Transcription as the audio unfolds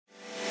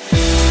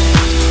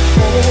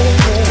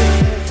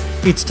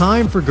It's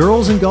time for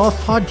Girls and Golf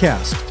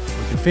Podcast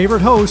with your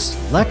favorite hosts,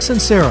 Lex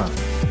and Sarah.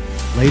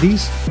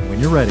 Ladies, when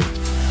you're ready.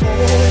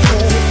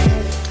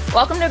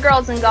 Welcome to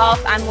Girls and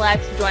Golf. I'm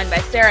Lex, joined by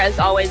Sarah as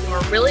always, and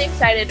we're really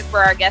excited for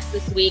our guest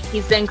this week.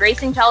 He's been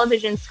gracing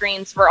television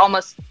screens for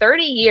almost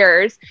 30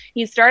 years.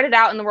 He started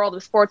out in the world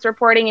of sports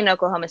reporting in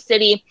Oklahoma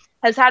City,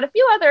 has had a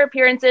few other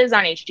appearances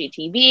on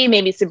HGTV,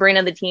 maybe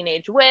Sabrina the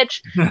Teenage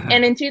Witch.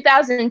 And in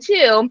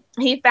 2002,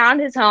 he found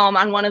his home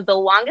on one of the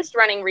longest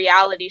running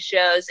reality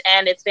shows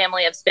and its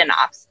family of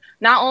spinoffs.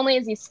 Not only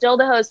is he still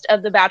the host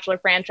of the Bachelor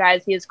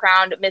franchise, he is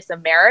crowned Miss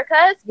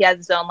Americas. He has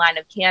his own line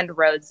of canned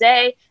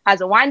rosé, has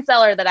a wine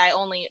cellar that I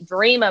only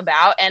dream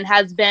about, and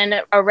has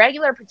been a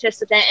regular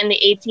participant in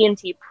the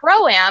AT&T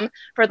Pro-Am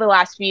for the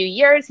last few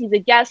years. He's a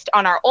guest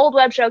on our old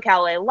web show,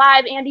 Callaway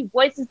Live, and he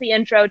voices the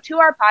intro to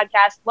our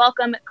podcast.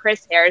 Welcome,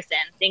 Chris Harrison.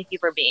 Thank you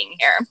for being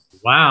here.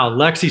 Wow,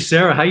 Lexi,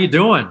 Sarah, how you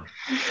doing?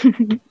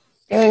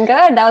 Doing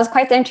good. That was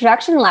quite the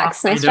introduction,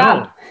 Lex. Nice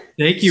job.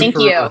 Thank you.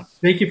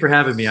 Thank you for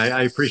having me.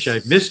 I appreciate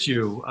it. I've missed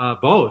you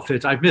both.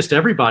 I've missed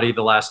everybody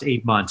the last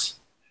 8 months.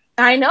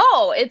 I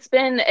know. It's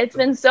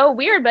been so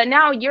weird, but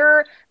now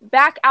you're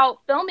back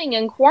out filming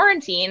in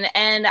quarantine,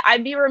 and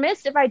I'd be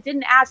remiss if I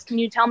didn't ask, can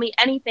you tell me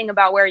anything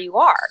about where you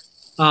are?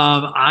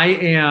 I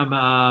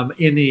am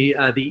in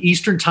the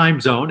Eastern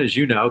time zone, as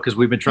you know, because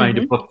we've been trying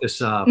to book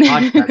this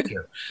podcast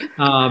here.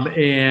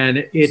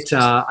 And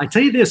I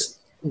tell you this,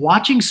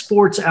 watching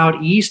sports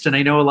out east, and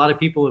I know a lot of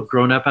people have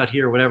grown up out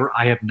here or whatever,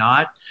 I have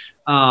not.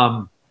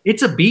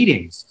 It's a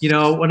beating. You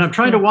know, when I'm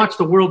trying to watch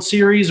the World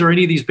Series or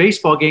any of these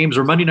baseball games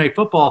or Monday Night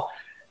Football,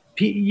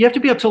 you have to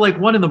be up till like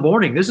 1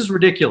 a.m. This is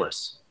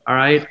ridiculous. All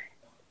right.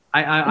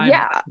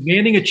 I'm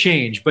demanding a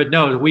change, but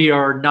no, we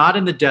are not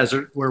in the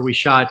desert where we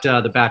shot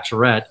The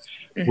Bachelorette,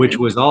 which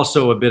was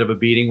also a bit of a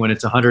beating when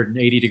it's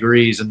 180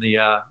 degrees in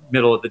the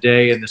middle of the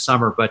day in the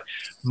summer, but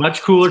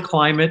much cooler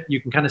climate. You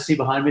can kind of see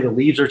behind me, the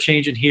leaves are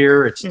changing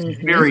here. It's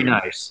very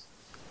nice.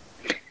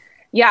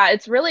 Yeah,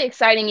 it's really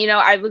exciting. You know,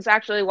 I was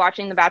actually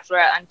watching The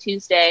Bachelorette on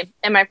Tuesday,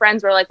 and my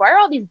friends were like, why are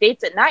all these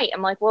dates at night?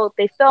 I'm like, well,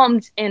 they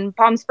filmed in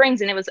Palm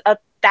Springs, and it was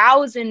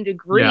 1,000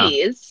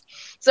 degrees. Yeah.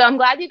 So I'm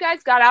glad you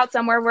guys got out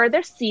somewhere where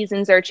their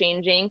seasons are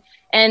changing.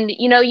 And,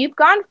 you know, you've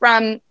gone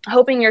from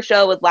hoping your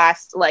show would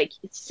last like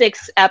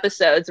 6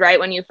 episodes, right,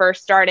 when you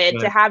first started,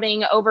 to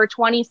having over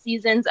 20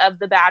 seasons of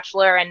The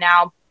Bachelor and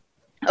now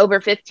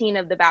over 15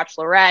 of The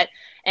Bachelorette.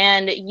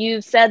 And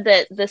you've said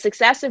that the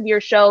success of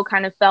your show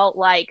kind of felt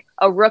like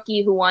a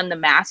rookie who won the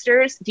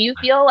Masters. Do you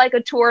feel like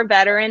a tour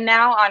veteran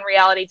now on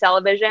reality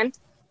television?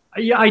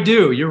 Yeah, I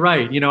do. You're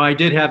right. You know, I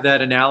did have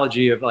that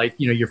analogy of like,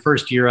 you know, your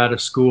first year out of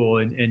school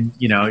and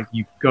you know,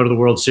 you go to the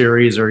World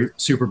Series or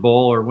Super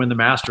Bowl or win the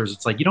Masters.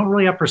 It's like, you don't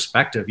really have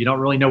perspective. You don't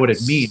really know what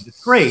it means.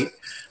 It's great.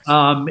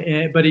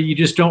 But you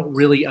just don't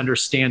really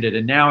understand it.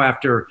 And now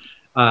after,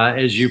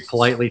 as you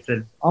politely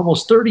said,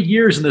 almost 30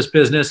 years in this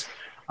business,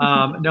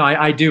 no,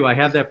 I do. I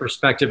have that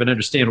perspective and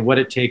understand what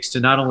it takes to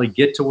not only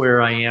get to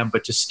where I am,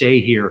 but to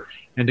stay here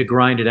and to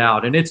grind it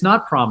out. And it's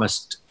not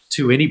promised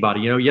to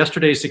anybody. You know,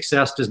 yesterday's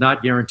success does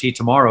not guarantee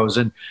tomorrow's.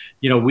 And,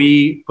 you know,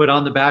 we put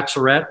on The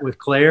Bachelorette with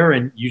Claire,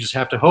 and you just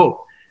have to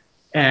hope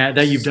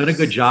that you've done a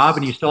good job,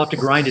 and you still have to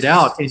grind it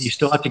out, and you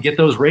still have to get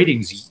those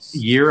ratings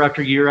year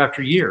after year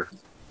after year.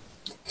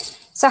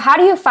 So how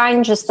do you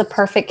find just the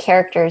perfect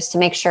characters to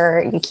make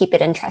sure you keep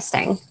it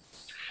interesting?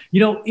 You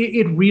know,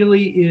 it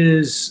really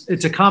is.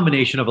 It's a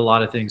combination of a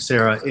lot of things,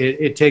 Sarah.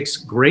 It takes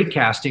great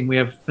casting. We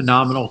have a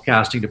phenomenal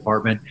casting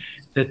department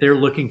that they're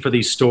looking for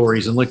these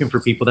stories and looking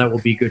for people that will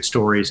be good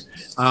stories.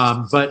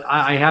 But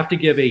I have to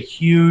give a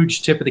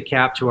huge tip of the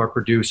cap to our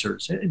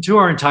producers and to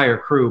our entire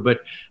crew,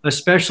 but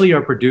especially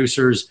our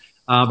producers,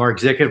 our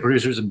executive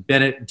producers, and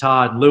Bennett and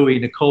Todd, and Louie,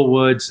 Nicole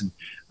Woods,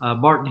 and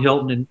Martin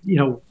Hilton. And, you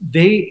know,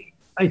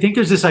 I think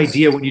there's this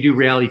idea when you do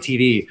reality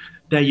TV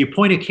that you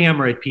point a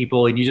camera at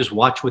people and you just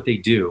watch what they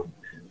do.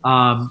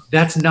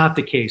 That's not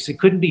the case. It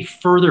couldn't be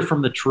further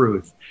from the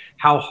truth.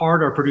 How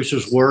hard our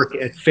producers work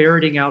at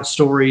ferreting out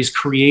stories,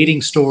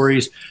 creating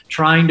stories,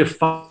 trying to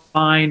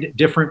find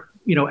different,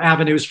 you know,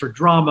 avenues for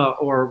drama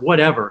or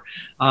whatever.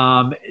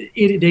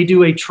 They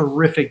do a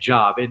terrific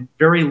job, and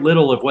very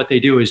little of what they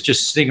do is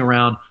just sitting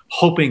around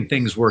hoping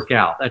things work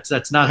out.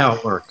 That's not how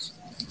it works.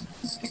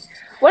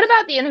 What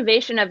about the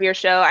innovation of your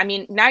show? I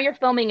mean, now you're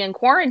filming in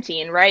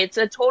quarantine, right? It's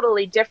a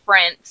totally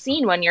different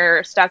scene when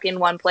you're stuck in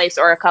one place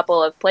or a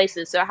couple of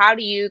places. So how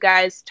do you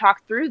guys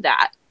talk through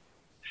that?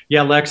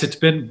 Yeah, Lex, it's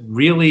been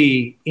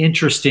really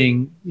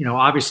interesting. You know,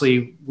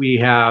 obviously we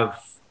have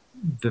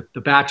the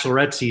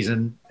Bachelorette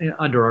season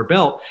under our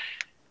belt,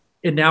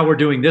 and now we're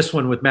doing this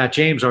one with Matt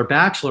James, our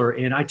Bachelor.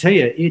 And I tell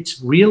you,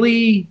 it's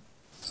really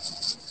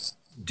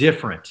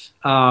different.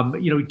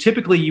 You know,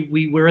 typically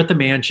we're at the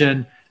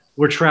mansion.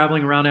 We're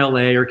traveling around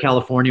LA or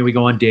California. We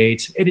go on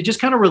dates, and it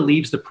just kind of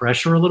relieves the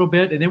pressure a little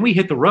bit. And then we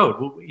hit the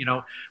road. You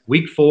know,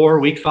 week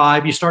 4, week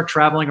 5, you start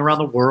traveling around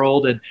the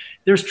world, and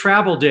there's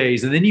travel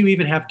days. And then you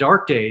even have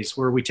dark days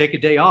where we take a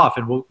day off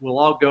and we'll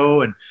all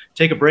go and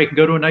take a break and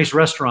go to a nice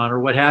restaurant or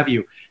what have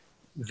you.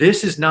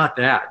 This is not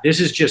that. This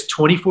is just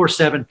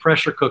 24/7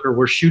 pressure cooker.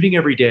 We're shooting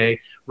every day,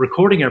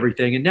 recording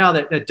everything. And now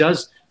that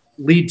does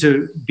lead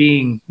to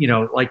being,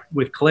 like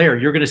with Claire,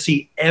 you're going to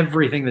see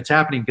everything that's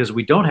happening because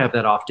we don't have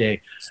that off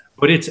day.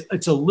 But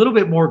it's a little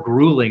bit more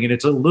grueling, and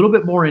it's a little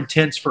bit more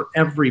intense for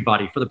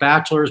everybody, for the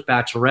bachelors,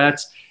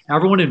 bachelorettes,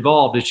 everyone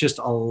involved. It's just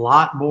a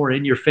lot more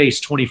in your face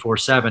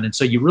 24/7. And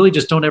so you really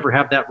just don't ever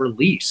have that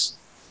release.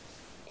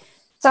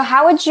 So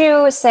how would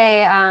you say,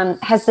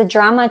 has the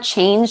drama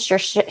changed or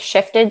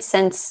shifted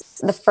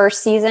since the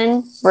first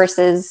season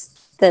versus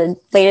the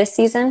latest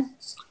season?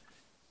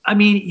 I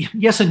mean,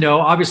 yes and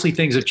no. Obviously,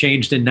 things have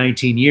changed in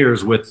 19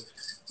 years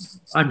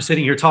I'm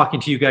sitting here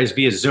talking to you guys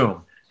via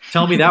Zoom.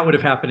 Tell me that would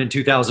have happened in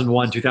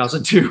 2001,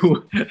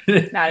 2002.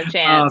 Not a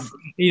chance.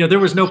 There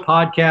was no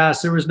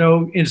podcast. There was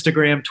no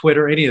Instagram,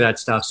 Twitter, any of that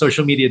stuff.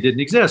 Social media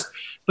didn't exist.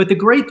 But the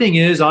great thing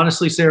is,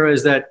 honestly, Sarah,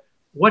 is that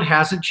what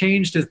hasn't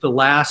changed is the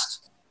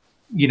last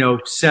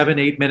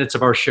 7-8 minutes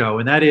of our show.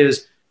 And that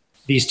is,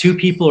 these two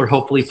people are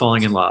hopefully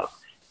falling in love.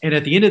 And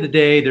at the end of the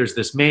day, there's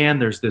this man,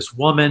 there's this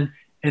woman,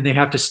 and they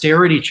have to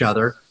stare at each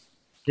other.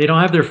 They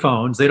don't have their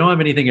phones. They don't have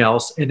anything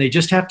else. And they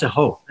just have to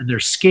hope. And they're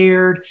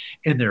scared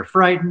and they're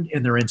frightened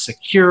and they're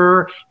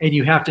insecure. And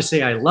you have to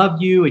say, I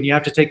love you. And you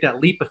have to take that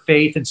leap of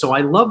faith. And so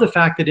I love the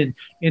fact that in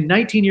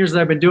 19 years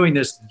that I've been doing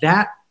this,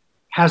 that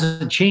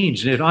hasn't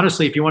changed. And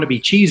honestly, if you want to be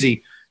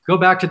cheesy, go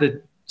back to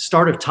the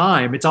start of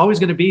time. It's always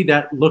going to be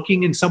that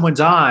looking in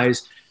someone's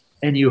eyes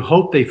and you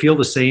hope they feel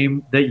the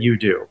same that you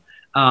do.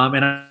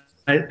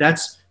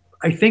 That's,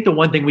 I think, the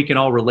one thing we can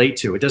all relate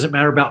to. It doesn't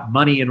matter about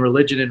money and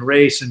religion and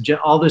race and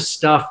all this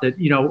stuff that,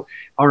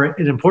 are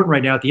important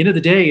right now. At the end of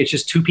the day, it's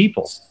just two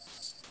people.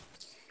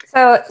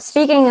 So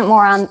speaking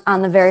more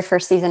on the very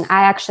first season,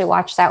 I actually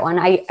watched that one.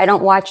 I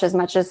don't watch as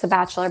much as The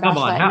Bachelor,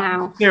 Bachelorette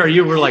now. Sarah,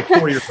 you were like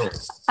 4 years old.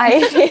 I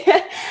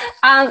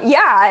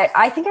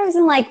think I was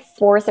in like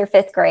 4th or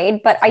 5th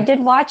grade, but I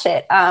did watch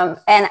it.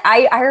 And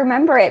I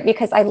remember it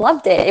because I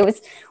loved it. It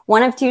was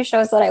one of 2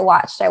 shows that I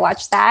watched. I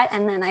watched that,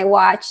 and then I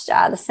watched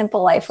The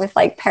Simple Life with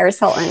like Paris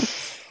Hilton.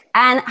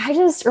 And I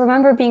just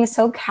remember being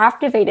so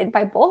captivated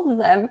by both of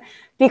them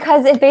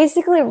because it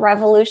basically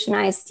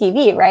revolutionized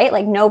TV, right?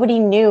 Like nobody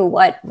knew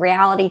what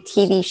reality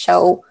TV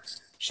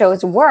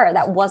shows were.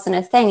 That wasn't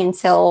a thing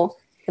until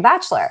The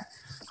Bachelor.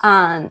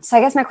 So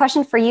I guess my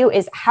question for you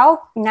is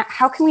how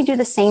can we do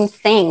the same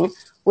thing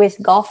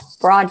with golf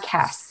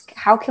broadcasts?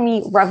 How can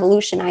we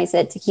revolutionize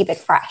it to keep it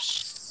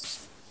fresh?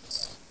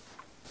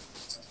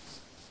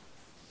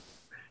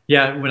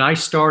 Yeah, when I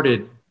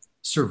started,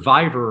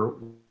 Survivor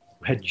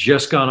had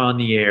just gone on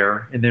the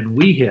air, and then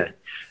we hit.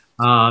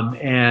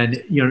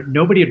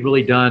 Nobody had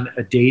really done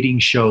a dating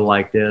show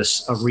like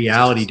this, a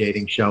reality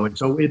dating show. And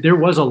so there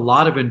was a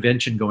lot of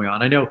invention going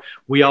on. I know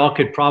we all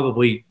could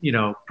probably,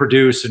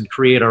 produce and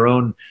create our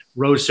own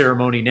rose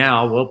ceremony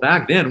now. Well,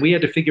 back then we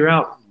had to figure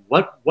out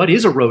what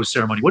is a rose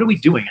ceremony? What are we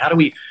doing? How do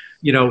we,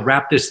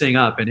 wrap this thing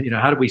up? And,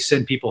 how do we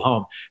send people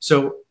home?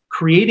 So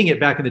creating it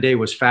back in the day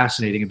was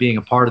fascinating and being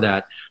a part of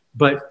that.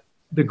 But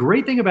the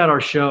great thing about our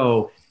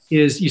show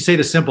is, you say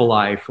The Simple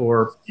Life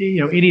or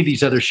any of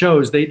these other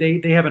shows,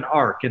 they have an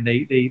arc and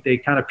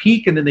they kind of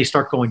peak and then they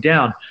start going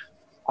down.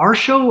 Our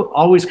show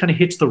always kind of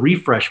hits the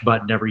refresh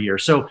button every year.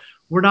 So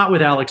we're not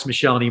with Alex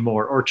Michelle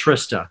anymore or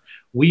Trista.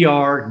 We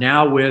are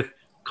now with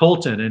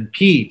Colton and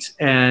Pete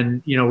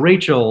and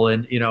Rachel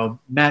and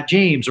Matt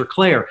James or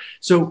Claire.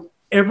 So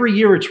every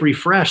year it's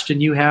refreshed,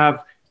 and you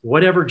have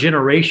whatever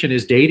generation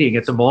is dating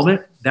at the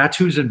moment. That's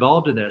who's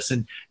involved in this,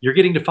 and you're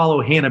getting to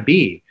follow Hannah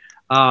B.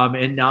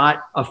 And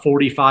not a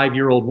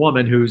 45-year-old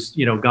woman who's,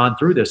 gone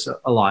through this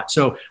a lot.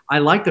 So I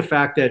like the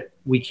fact that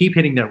we keep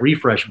hitting that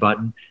refresh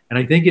button, and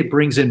I think it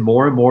brings in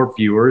more and more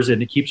viewers,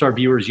 and it keeps our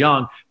viewers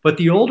young. But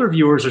the older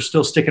viewers are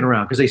still sticking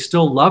around because they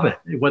still love it,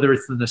 whether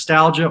it's the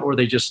nostalgia or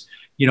they just,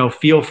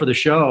 feel for the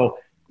show.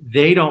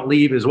 They don't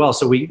leave as well.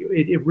 So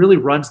it really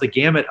runs the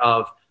gamut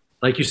of,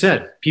 like you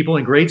said, people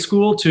in grade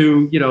school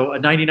to, a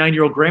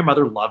 99-year-old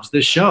grandmother loves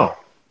this show.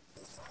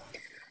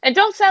 And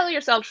don't sell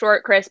yourself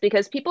short, Chris,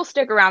 because people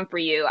stick around for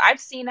you. I've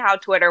seen how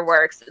Twitter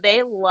works.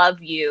 They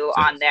love you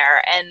on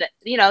there. And,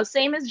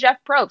 same as Jeff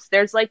Probst.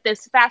 There's like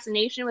this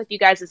fascination with you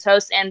guys as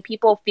hosts, and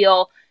people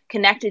feel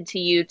connected to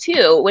you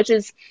too, which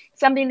is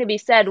something to be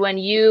said when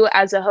you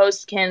as a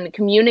host can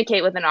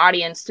communicate with an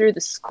audience through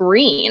the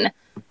screen.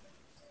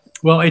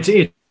 Well, it's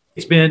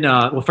been,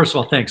 first of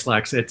all, thanks,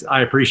 Lex.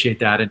 I appreciate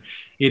that. And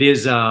it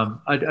is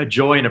a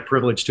joy and a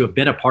privilege to have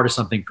been a part of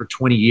something for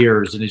 20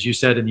 years. And as you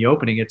said in the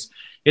opening,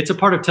 it's a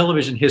part of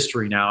television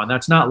history now. And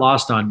that's not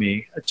lost on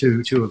me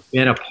to have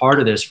been a part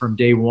of this from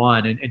day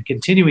one and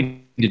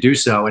continuing to do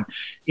so. And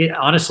it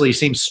honestly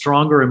seems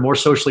stronger and more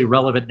socially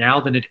relevant now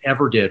than it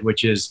ever did,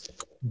 which is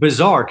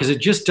bizarre because it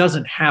just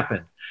doesn't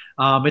happen.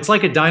 It's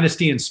like a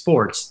dynasty in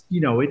sports.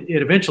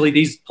 It eventually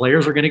these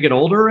players are going to get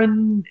older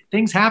and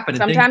things happen.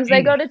 Sometimes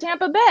they go to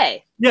Tampa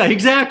Bay. Yeah,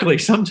 exactly.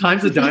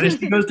 Sometimes the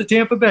dynasty goes to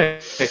Tampa Bay.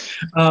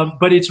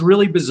 But it's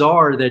really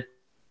bizarre that,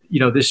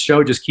 this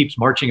show just keeps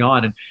marching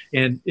on.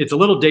 And it's a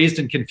little dazed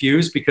and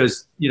confused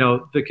because,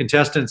 the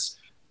contestants,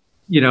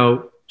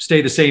 stay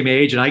the same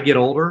age and I get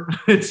older.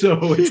 And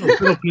so it's a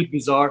little bit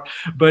bizarre,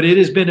 but it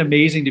has been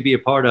amazing to be a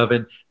part of.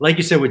 And like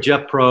you said, with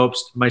Jeff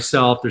Probst,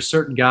 myself, there's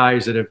certain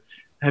guys that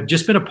have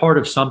just been a part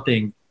of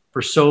something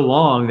for so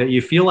long that you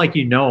feel like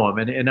you know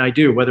them. And I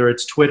do, whether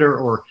it's Twitter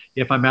or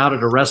if I'm out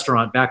at a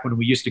restaurant back when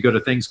we used to go to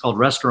things called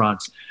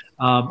restaurants.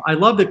 I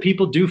love that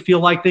people do feel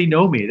like they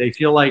know me. They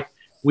feel like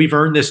we've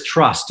earned this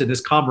trust and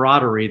this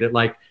camaraderie that,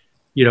 like,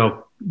 you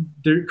know,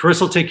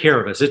 Chris will take care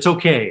of us. It's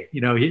okay.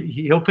 You know,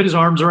 he'll put his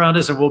arms around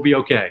us and we'll be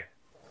okay.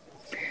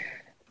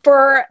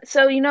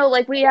 So, you know,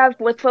 like we have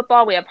with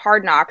football, we have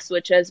Hard Knocks,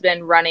 which has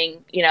been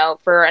running, you know,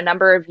 for a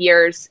number of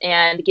years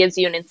and gives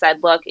you an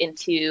inside look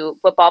into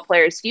football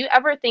players. Do you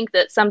ever think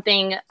that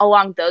something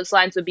along those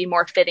lines would be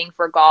more fitting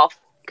for golf?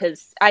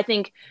 Because I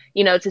think,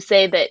 you know, to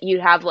say that you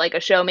have like a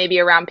show maybe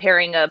around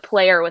pairing a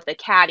player with a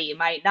caddy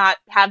might not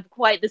have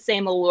quite the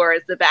same allure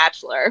as The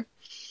Bachelor.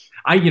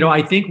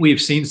 I think we've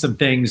seen some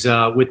things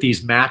with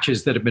these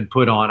matches that have been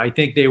put on. I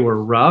think they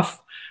were rough,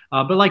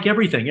 but like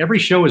everything, every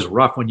show is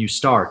rough when you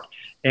start.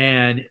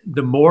 And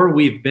the more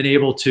we've been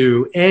able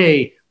to,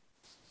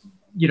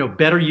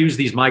 better use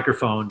these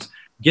microphones,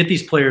 get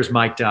these players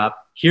mic'd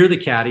up, hear the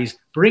caddies,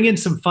 bring in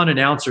some fun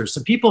announcers,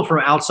 some people from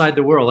outside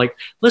the world. Like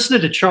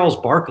listening to Charles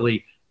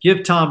Barkley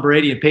give Tom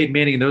Brady and Peyton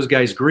Manning and those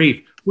guys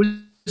grief was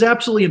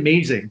absolutely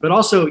amazing. But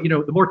also, you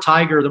know, the more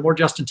Tiger, the more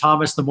Justin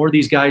Thomas, the more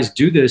these guys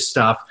do this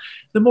stuff,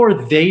 the more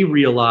they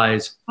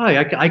realize,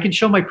 I can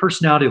show my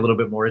personality a little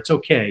bit more. It's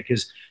okay.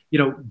 Because, you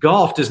know,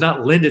 golf does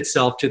not lend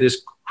itself to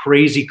this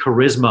crazy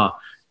charisma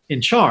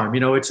and charm.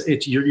 You know,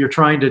 you're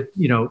trying to,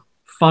 you know,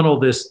 funnel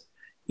this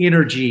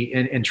energy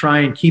and try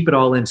and keep it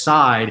all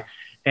inside.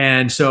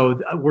 And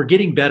so we're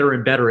getting better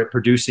and better at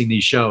producing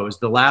these shows.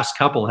 The last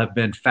couple have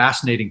been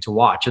fascinating to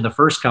watch. And the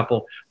first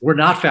couple were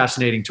not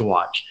fascinating to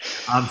watch.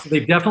 So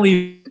they've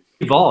definitely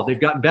evolved.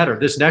 They've gotten better.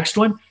 This next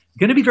one,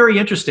 going to be very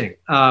interesting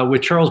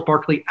with Charles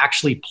Barkley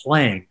actually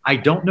playing. I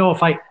don't know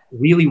if I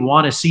really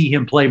want to see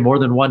him play more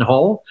than one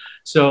hole.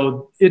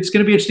 So it's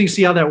going to be interesting to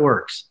see how that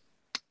works.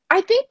 I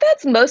think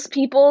that's most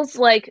people's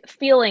like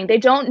feeling. They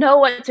don't know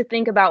what to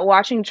think about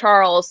watching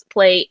Charles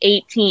play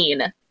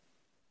 18.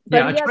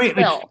 But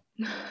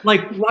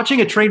like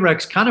watching a train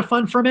wreck's kind of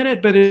fun for a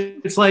minute, but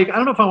it's like, I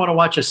don't know if I want to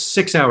watch a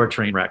 6-hour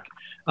train wreck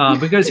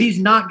because he's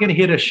not going to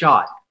hit a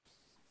shot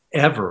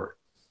ever,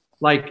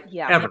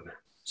 ever.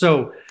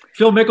 So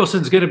Phil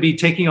Mickelson's going to be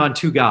taking on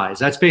two guys.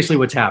 That's basically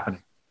what's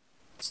happening.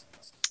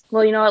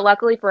 Well, you know what?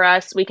 Luckily for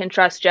us, we can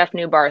trust Jeff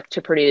Newbarth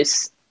to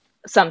produce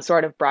some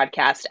sort of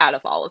broadcast out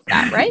of all of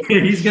that, right?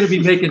 He's going to be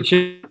making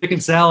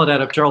chicken salad out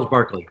of Charles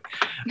Barkley.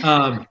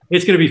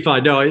 It's going to be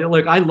fun. No,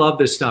 look, I love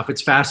this stuff.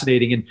 It's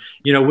fascinating. And,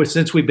 you know,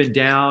 since we've been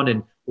down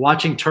and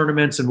watching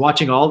tournaments and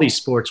watching all these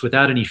sports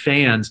without any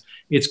fans,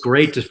 it's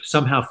great to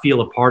somehow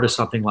feel a part of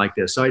something like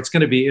this. So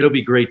it'll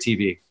be great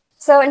TV.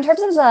 So in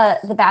terms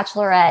of the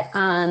Bachelorette,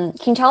 can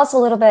you tell us a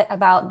little bit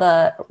about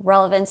the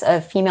relevance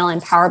of female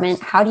empowerment?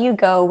 How do you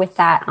go with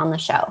that on the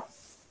show?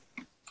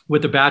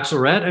 With the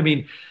Bachelorette, I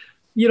mean,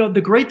 you know,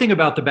 the great thing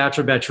about the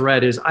Bachelor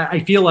Bachelorette is I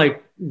feel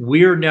like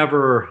we're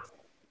never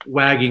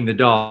wagging the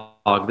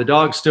dog. The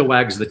dog still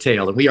wags the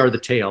tail, and we are the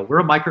tail. We're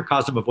a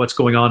microcosm of what's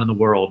going on in the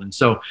world. And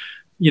so,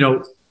 you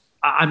know,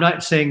 I'm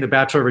not saying the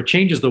Bachelor ever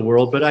changes the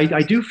world, but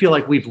I do feel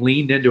like we've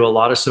leaned into a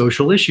lot of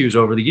social issues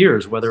over the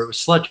years, whether it was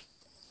slut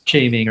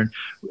shaming or,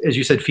 as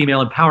you said,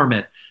 female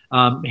empowerment,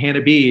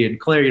 Hannah B and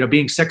Claire, you know,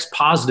 being sex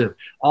positive,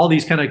 all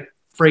these kind of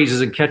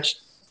phrases and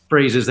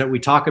catchphrases that we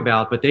talk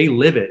about, but they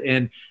live it.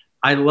 And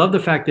I love the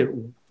fact that,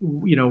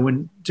 you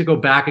know, to go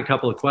back a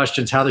couple of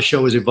questions, how the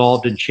show has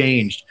evolved and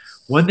changed.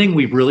 One thing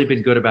we've really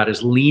been good about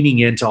is leaning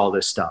into all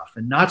this stuff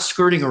and not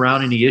skirting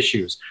around any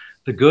issues.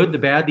 The good, the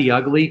bad, the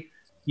ugly,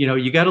 you know,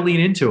 you got to lean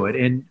into it.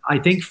 And I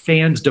think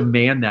fans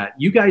demand that.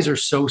 You guys are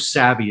so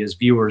savvy as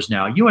viewers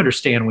now. You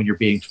understand when you're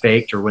being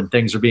faked or when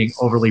things are being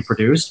overly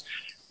produced.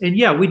 And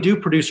yeah, we do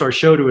produce our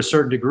show to a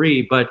certain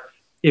degree, but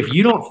if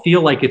you don't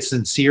feel like it's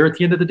sincere at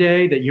the end of the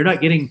day, that you're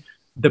not getting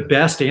the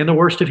best and the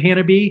worst of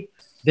Hannah B,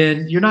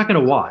 then you're not going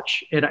to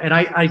watch. And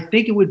I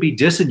think it would be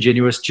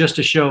disingenuous just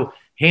to show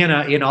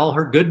Hannah in all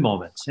her good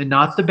moments and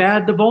not the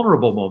bad, the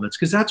vulnerable moments,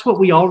 because that's what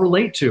we all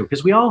relate to,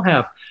 because we all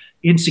have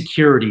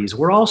insecurities.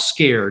 We're all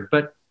scared,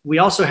 but we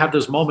also have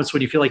those moments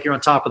when you feel like you're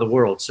on top of the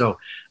world. So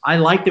I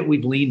like that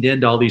we've leaned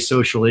into all these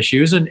social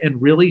issues and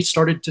really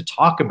started to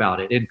talk about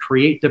it and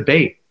create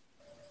debate.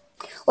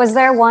 Was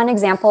there one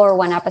example or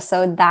one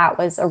episode that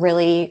was a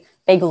really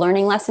big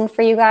learning lesson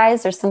for you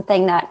guys, or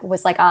something that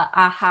was like a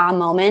aha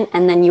moment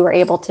and then you were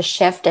able to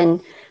shift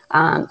and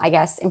I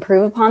guess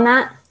improve upon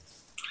that?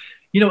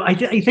 You know, I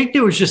think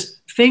there was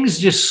just things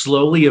just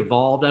slowly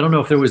evolved. I don't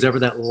know if there was ever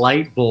that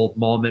light bulb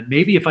moment.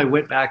 Maybe if I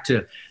went back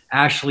to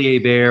Ashley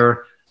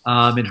Hebert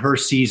in her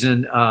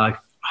season, I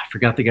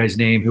forgot the guy's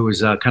name who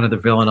was kind of the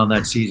villain on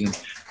that season.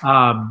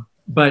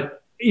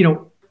 But, you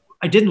know,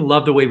 I didn't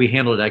love the way we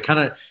handled it.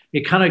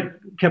 It kind of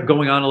kept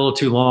going on a little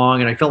too long,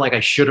 and I felt like I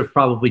should have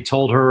probably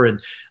told her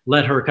and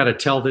let her kind of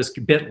tell this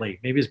Bentley,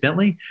 maybe it's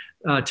Bentley,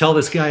 tell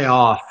this guy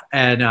off.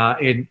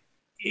 And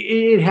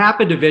it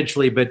happened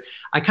eventually, but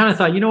I kind of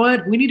thought, you know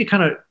what, we need to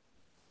kind of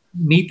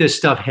meet this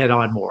stuff head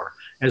on more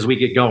as we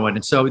get going.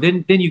 And so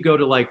then you go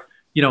to like,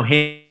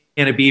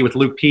 Hannah B with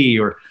Luke P,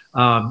 or,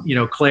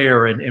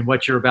 Claire and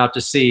what you're about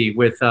to see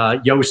with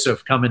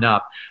Yosef coming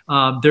up.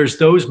 There's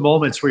those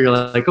moments where you're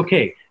like,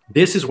 okay,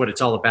 this is what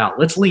it's all about.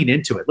 Let's lean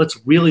into it. Let's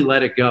really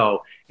let it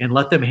go and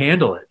let them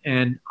handle it.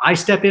 And I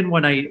step in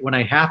when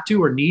I have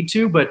to or need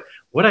to, but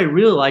what I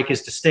really like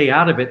is to stay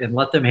out of it and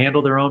let them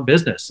handle their own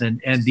business.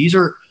 And these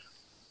are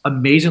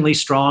amazingly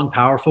strong,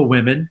 powerful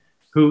women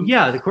who,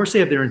 yeah, of course they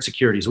have their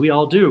insecurities. We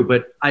all do,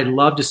 but I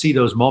love to see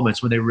those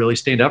moments when they really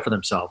stand up for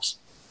themselves.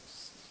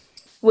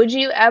 Would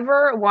you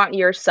ever want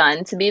your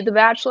son to be the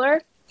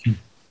Bachelor?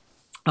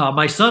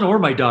 My son or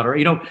my daughter.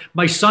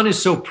 My son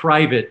is so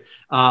private.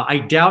 I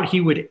doubt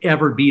he would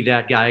ever be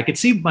that guy. I could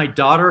see my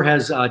daughter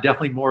has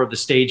definitely more of the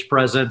stage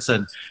presence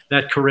and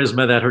that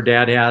charisma that her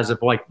dad has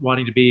of like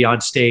wanting to be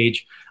on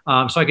stage.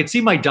 So I could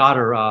see my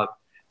daughter.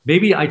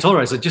 Maybe I told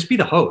her, I said, just be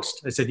the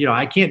host. I said,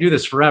 I can't do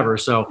this forever.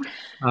 So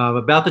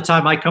about the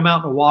time I come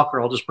out in a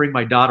walker, I'll just bring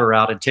my daughter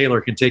out and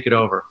Taylor can take it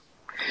over.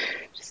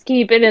 Just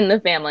keep it in the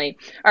family.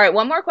 All right.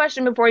 One more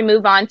question before we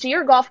move on to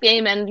your golf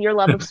game and your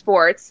love of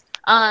sports.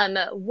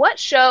 What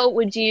show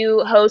would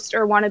you host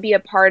or want to be a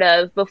part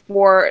of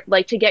before,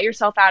 like, to get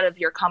yourself out of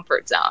your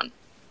comfort zone?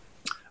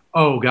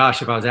 Oh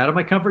gosh, if I was out of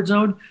my comfort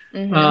zone,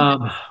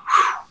 Mm-hmm.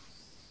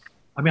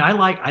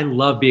 I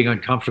love being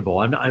uncomfortable.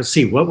 I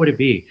see, what would it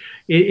be?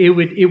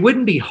 It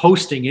wouldn't be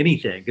hosting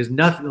anything, because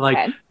nothing like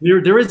Okay.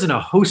 there isn't a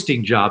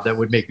hosting job that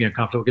would make me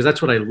uncomfortable, because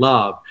that's what I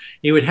love.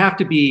 It would have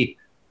to be,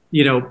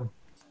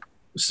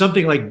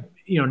 something like,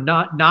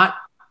 not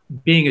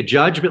being a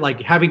judge, but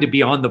like having to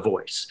be on The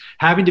Voice,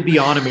 having to be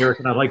on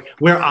American Idol, like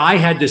where I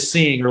had to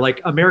sing, or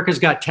like America's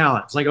Got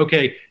Talent. It's like,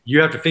 okay,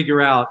 you have to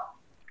figure out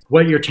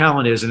what your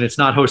talent is, and it's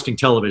not hosting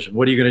television.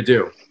 What are you going to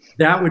do?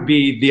 That would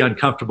be the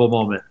uncomfortable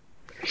moment.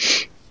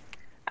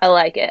 I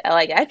like it.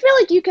 I feel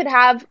like you could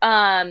have,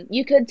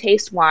 you could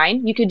taste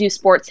wine. You could do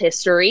sports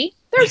history.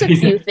 There's a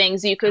few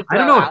things you could throw I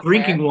don't know if out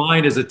drinking there.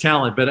 wine is a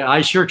talent, but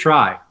I sure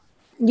try.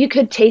 You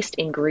could taste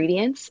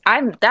ingredients.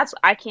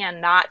 I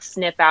cannot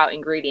sniff out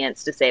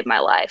ingredients to save my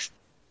life.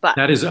 But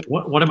That is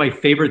one of my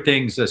favorite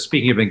things.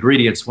 Speaking of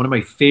ingredients, one of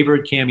my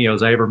favorite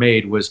cameos I ever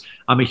made was,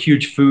 I'm a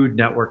huge Food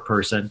Network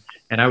person,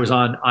 and I was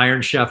on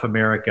Iron Chef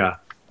America,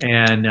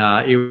 and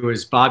it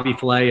was Bobby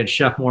Flay and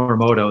Chef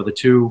Morimoto, the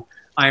two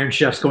Iron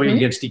Chefs going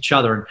against each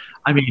other. And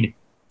I mean,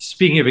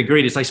 speaking of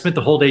ingredients, I spent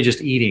the whole day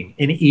just eating,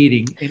 and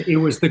it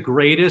was the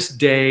greatest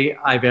day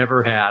I've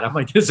ever had. I'm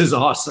like, this is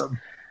awesome.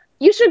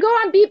 you should go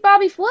on Beat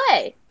Bobby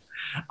Flay.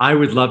 I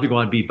would love to go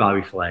on Beat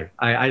Bobby Flay.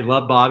 I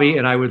love Bobby,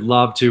 and I would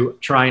love to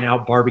try and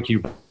out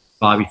barbecue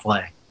Bobby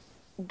Flay.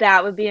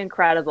 That would be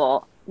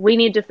incredible. We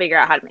need to figure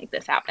out how to make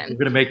this happen. We're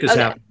going to make this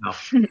happen now.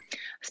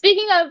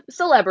 Speaking of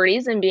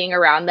celebrities and being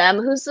around them,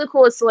 who's the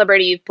coolest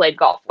celebrity you've played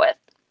golf with?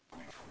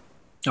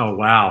 Oh,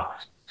 wow.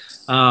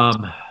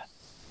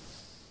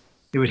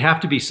 It would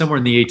have to be somewhere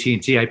in the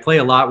AT&T. I play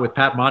a lot with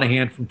Pat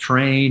Monahan from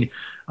Train.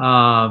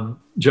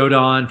 Joe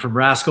Don from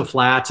Rascal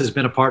Flatts has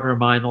been a partner of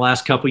mine the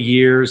last couple of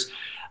years.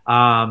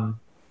 A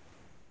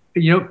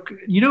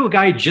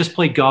guy I just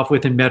played golf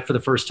with and met for the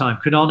first time,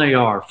 Kunal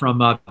Nayyar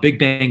from Big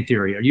Bang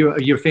Theory. Are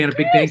you a fan of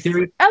Big Bang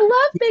Theory? I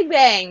love Big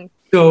Bang.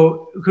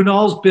 So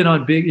Kunal's been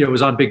on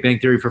was on Big Bang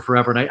Theory for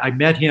forever, and I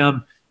met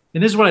him.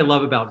 And this is what I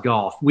love about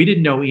golf. We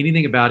didn't know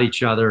anything about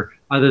each other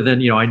other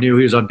than, I knew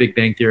he was on Big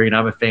Bang Theory and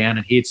I'm a fan,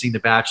 and he had seen The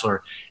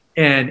Bachelor,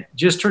 and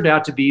just turned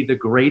out to be the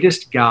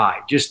greatest guy,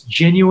 just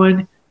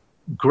genuine,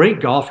 great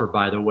golfer,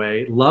 by the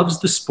way,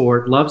 loves the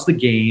sport, loves the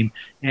game.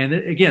 And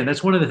again,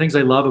 that's one of the things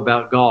I love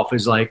about golf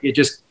is like,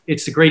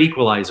 it's the great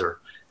equalizer.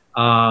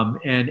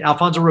 And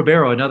Alfonso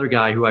Ribeiro, another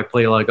guy who I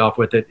play a lot of golf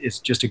with, is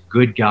just a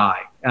good guy.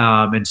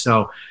 And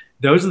so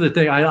those are the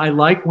things I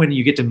like when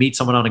you get to meet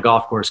someone on a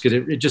golf course,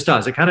 because it just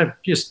does. It kind of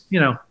just,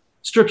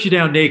 strips you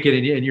down naked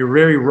and you're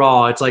very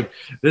raw. It's like,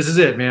 this is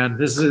it, man.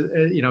 This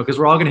is, because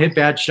we're all going to hit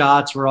bad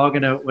shots. We're all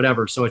going to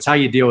whatever. So it's how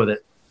you deal with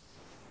it.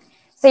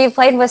 So you've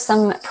played with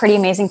some pretty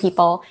amazing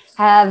people.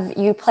 Have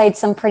you played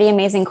some pretty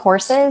amazing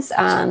courses?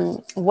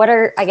 What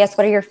are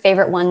your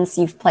favorite ones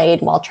you've played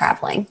while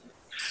traveling?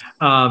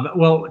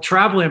 Well,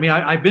 traveling,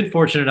 I've been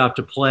fortunate enough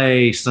to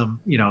play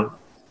some,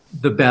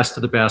 the best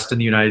of the best in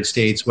the United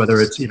States, whether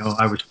it's,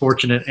 I was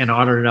fortunate and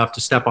honored enough to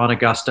step on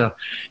Augusta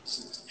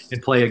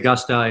and play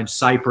Augusta and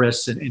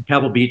Cypress and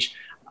Pebble Beach.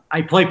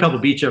 I play Pebble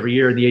Beach every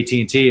year in the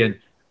AT&T, and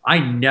I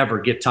never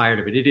get tired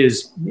of it.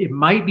 It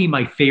might be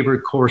my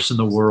favorite course in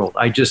the world.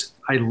 I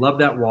love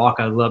that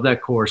walk. I love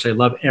that course. I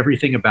love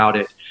everything about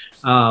it.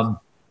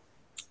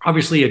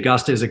 Obviously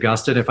Augusta is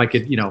Augusta. And if I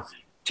could,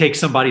 take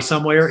somebody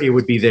somewhere, it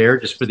would be there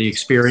just for the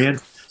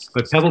experience.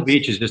 But Pebble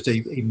Beach is just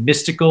a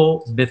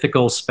mystical,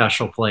 mythical,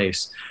 special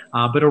place.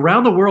 But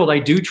around the world, I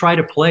do try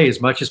to play as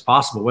much as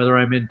possible, whether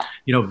I'm in,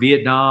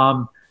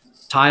 Vietnam,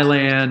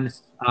 Thailand,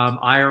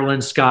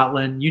 Ireland,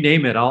 Scotland, you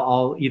name it.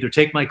 I'll either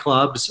take my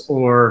clubs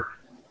or,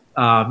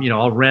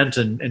 I'll rent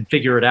and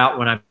figure it out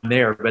when I'm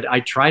there. But I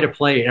try to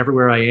play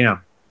everywhere I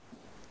am.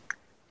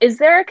 Is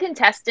there a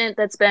contestant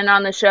that's been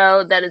on the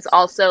show that is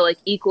also like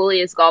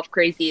equally as golf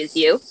crazy as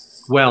you?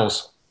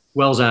 Wells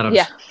Adams.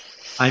 Yeah.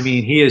 I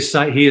mean, he is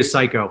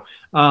psycho.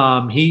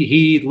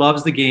 He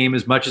loves the game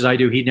as much as I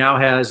do. He now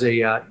has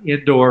a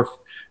indoor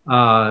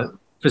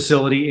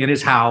facility in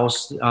his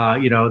house.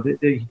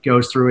 He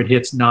goes through and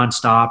hits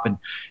nonstop, and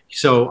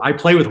so I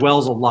play with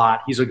Wells a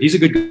lot. He's a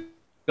good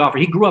golfer.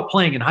 He grew up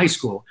playing in high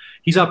school.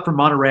 He's up from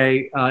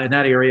Monterey in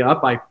that area,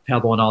 up by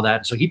Pebble and all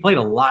that. So he played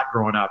a lot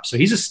growing up. So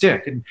he's a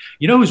stick. And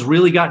you know who's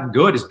really gotten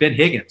good is Ben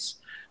Higgins.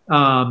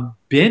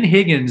 Ben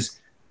Higgins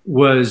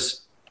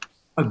was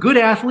a good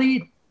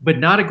athlete, but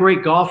not a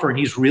great golfer. And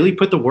he's really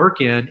put the work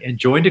in and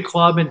joined a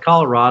club in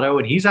Colorado.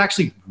 And he's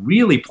actually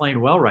really playing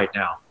well right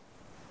now.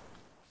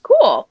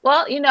 Cool.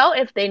 Well,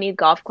 if they need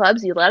golf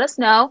clubs, you let us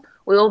know.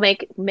 We will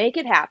make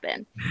it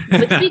happen.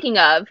 But speaking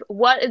of,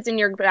 what is in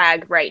your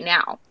bag right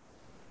now?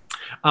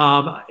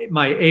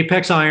 My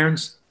Apex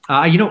irons.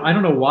 I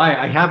don't know why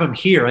I have them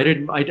here. I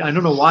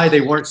don't know why they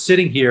weren't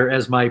sitting here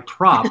as my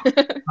prop.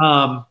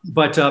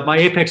 But my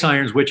Apex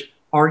irons, which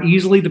are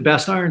easily the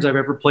best irons I've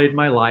ever played in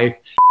my life.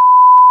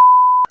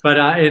 But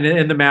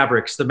and the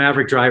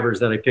Maverick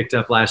drivers that I picked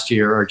up last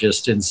year are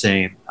just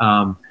insane.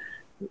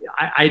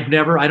 I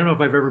don't know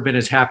if I've ever been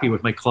as happy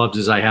with my clubs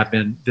as I have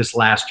been this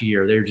last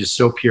year. They're just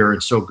so pure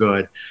and so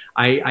good.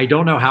 I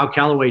don't know how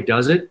Callaway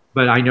does it,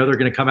 but I know they're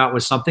going to come out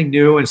with something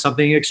new and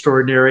something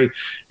extraordinary.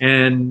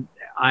 And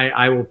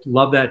I will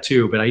love that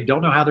too, but I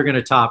don't know how they're going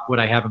to top what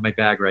I have in my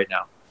bag right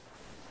now.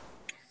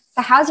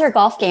 So how's your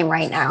golf game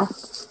right now?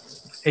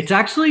 It's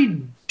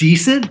actually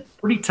decent,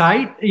 pretty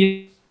tight.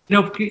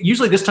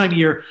 Usually this time of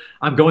year,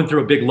 I'm going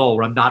through a big lull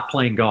where I'm not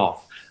playing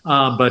golf.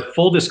 But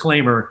full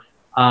disclaimer,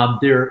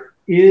 there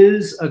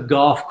is a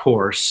golf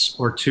course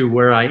or two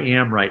where I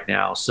am right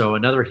now. So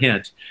another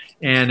hint.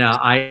 And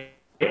I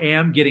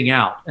am getting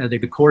out. The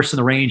course and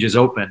the range is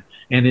open.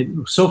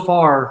 And so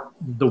far,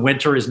 the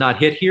winter is not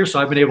hit here. So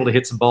I've been able to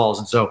hit some balls.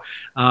 And so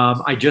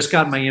I just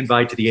got my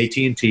invite to the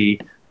AT&T,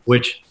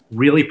 which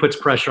really puts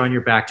pressure on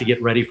your back to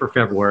get ready for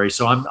February.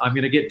 So I'm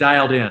going to get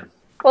dialed in.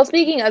 Well,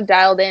 speaking of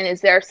dialed in,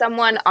 is there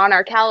someone on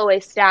our Callaway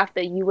staff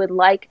that you would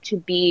like to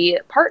be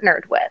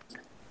partnered with?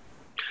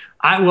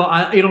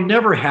 It'll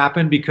never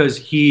happen because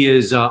he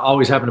is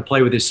always having to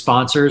play with his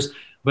sponsors.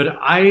 But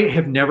I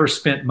have never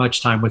spent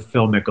much time with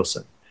Phil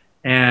Mickelson.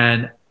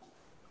 And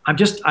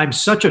I'm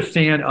such a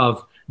fan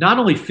of not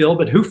only Phil,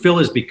 but who Phil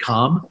has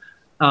become.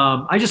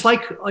 I just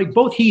like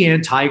both he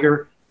and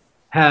Tiger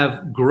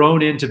have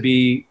grown into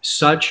be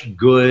such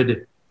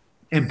good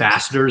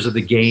ambassadors of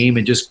the game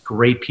and just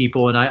great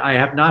people. And I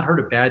have not heard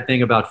a bad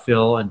thing about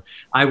Phil. And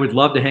I would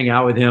love to hang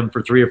out with him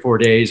for 3 or 4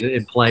 days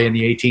and play in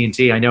the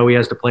AT&T. I know he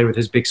has to play with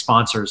his big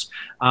sponsors.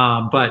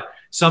 But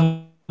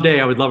someday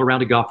I would love a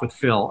round of golf with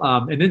Phil.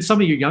 And then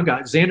some of you young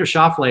guys, Xander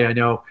Schauffele, I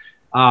know,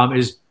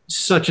 is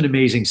such an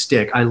amazing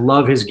stick. I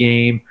love his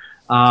game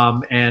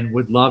and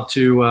would love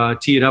to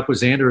tee it up with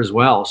Xander as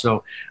well.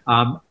 So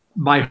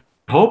my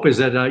hope is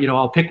that,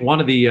 I'll pick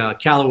one of the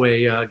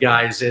Callaway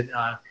guys and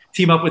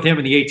team up with him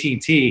in the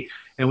AT&T,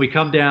 and we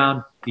come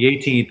down the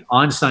 18th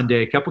on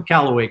Sunday, a couple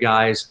Callaway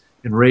guys,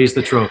 and raise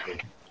the trophy.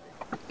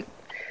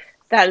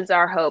 That is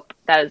our hope.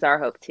 That is our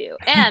hope too.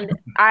 And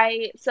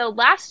so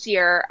last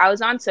year I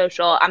was on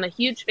social. I'm a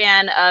huge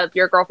fan of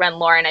your girlfriend,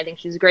 Lauren. I think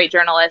she's a great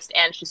journalist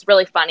and she's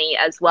really funny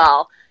as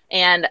well.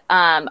 And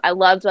I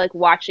loved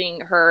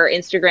watching her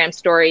Instagram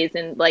stories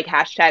and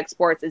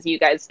 #sports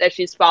as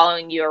she's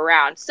following you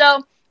around.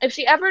 So if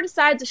she ever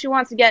decides that she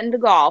wants to get into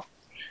golf,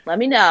 let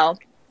me know.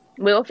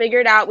 We will figure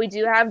it out. We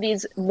do have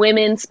these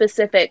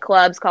women-specific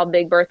clubs called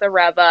Big Bertha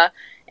Reva,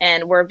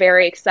 and we're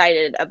very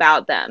excited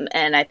about them.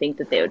 And I think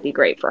that they would be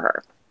great for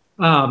her.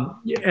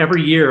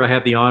 Every year I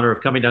have the honor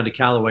of coming down to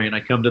Callaway, and I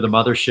come to the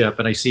mothership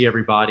and I see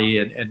everybody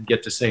and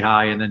get to say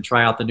hi and then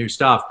try out the new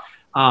stuff.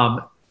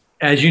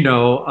 As you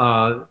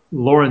know,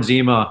 Lauren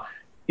Zima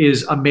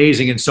is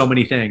amazing in so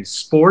many things.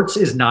 Sports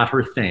is not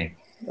her thing.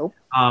 Nope.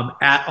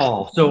 At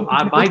all. So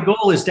my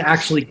goal is to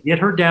actually get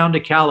her down to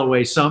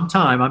Callaway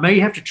sometime. I may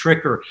have to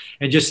trick her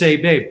and just say,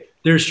 babe,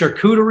 there's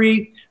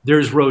charcuterie,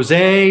 there's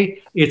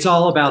rosé, it's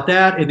all about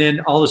that. And then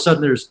all of a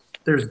sudden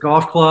there's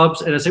golf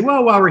clubs. And I say,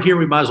 well, while we're here,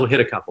 we might as well hit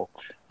a couple.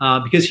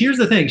 Because here's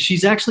the thing,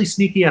 she's actually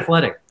sneaky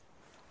athletic.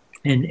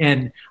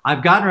 And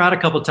I've gotten her out a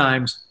couple of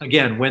times.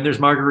 Again, when there's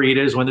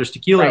margaritas, when there's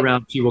tequila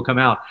around, she will come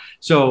out.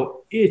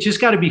 So it's just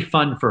got to be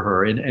fun for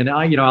her. And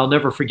I'll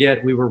never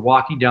forget, we were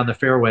walking down the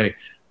fairway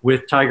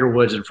with Tiger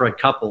Woods and Fred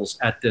Couples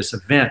at this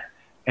event.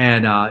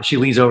 And she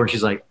leans over and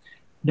she's like,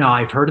 no,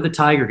 I've heard of the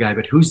Tiger guy,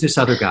 but who's this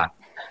other guy?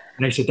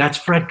 And I said, that's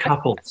Fred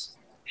Couples.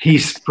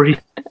 He's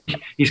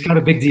got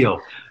a big deal.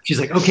 She's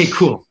like, okay,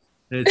 cool.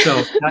 And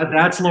so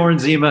that's Lauren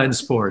Zima in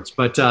sports.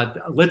 But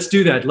let's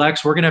do that,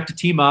 Lex. We're going to have to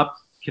team up,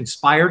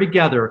 conspire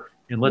together,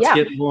 and let's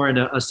get Lauren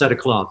a set of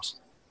clubs.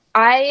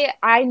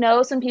 I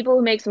know some people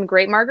who make some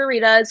great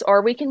margaritas,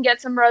 or we can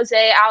get some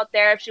rosé out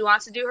there. If she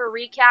wants to do her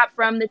recap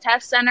from the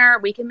test center,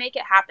 we can make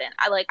it happen.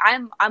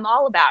 I'm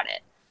all about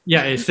it.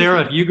 Yeah,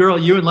 Sarah, if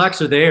you and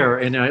Lex are there,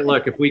 and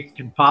look, if we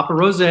can pop a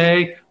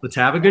rosé, let's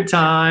have a good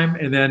time,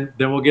 and then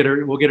we'll get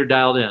her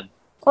dialed in.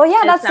 Well,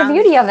 yeah, that's the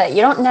beauty of it.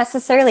 You don't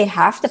necessarily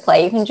have to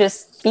play. You can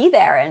just be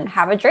there and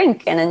have a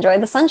drink and enjoy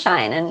the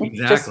sunshine and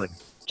exactly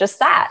just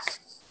that.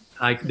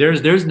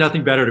 There's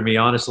nothing better to me,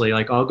 honestly.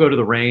 Like I'll go to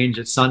the range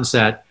at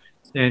sunset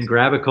and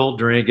grab a cold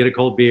drink, get a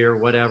cold beer,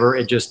 whatever.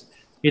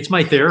 It's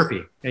my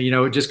therapy.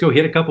 And, just go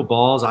hit a couple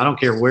balls. I don't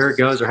care where it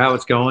goes or how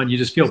it's going. You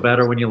just feel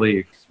better when you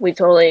leave. We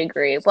totally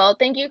agree. Well,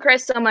 thank you,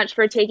 Chris, so much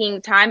for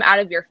taking time out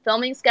of your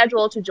filming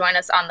schedule to join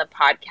us on the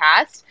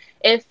podcast.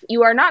 If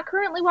you are not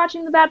currently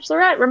watching The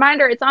Bachelorette,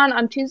 reminder, it's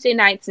on Tuesday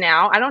nights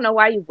now. I don't know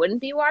why you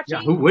wouldn't be watching.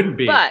 Yeah, who wouldn't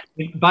be? But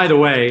by the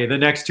way, the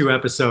next 2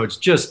 episodes,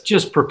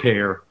 just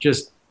prepare.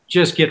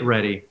 Just get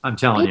ready. I'm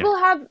telling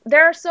you.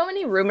 There are so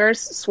many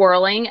rumors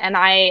swirling, and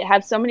I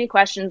have so many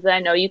questions that I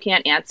know you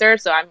can't answer.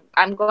 So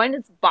I'm going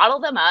to bottle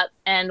them up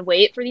and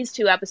wait for these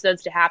 2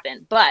 episodes to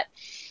happen. But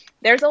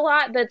there's a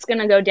lot that's going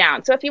to go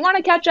down. So if you want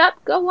to catch up,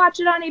 go watch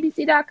it on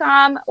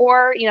abc.com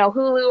or,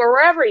 Hulu or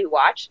wherever you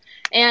watch,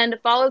 and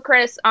follow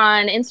Chris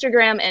on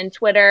Instagram and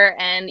Twitter.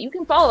 And you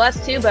can follow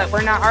us too, but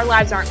our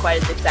lives aren't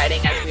quite as exciting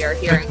as we are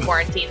here in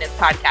quarantine and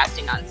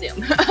podcasting on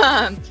Zoom.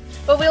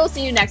 But we will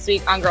see you next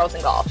week on Girls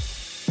and Golf.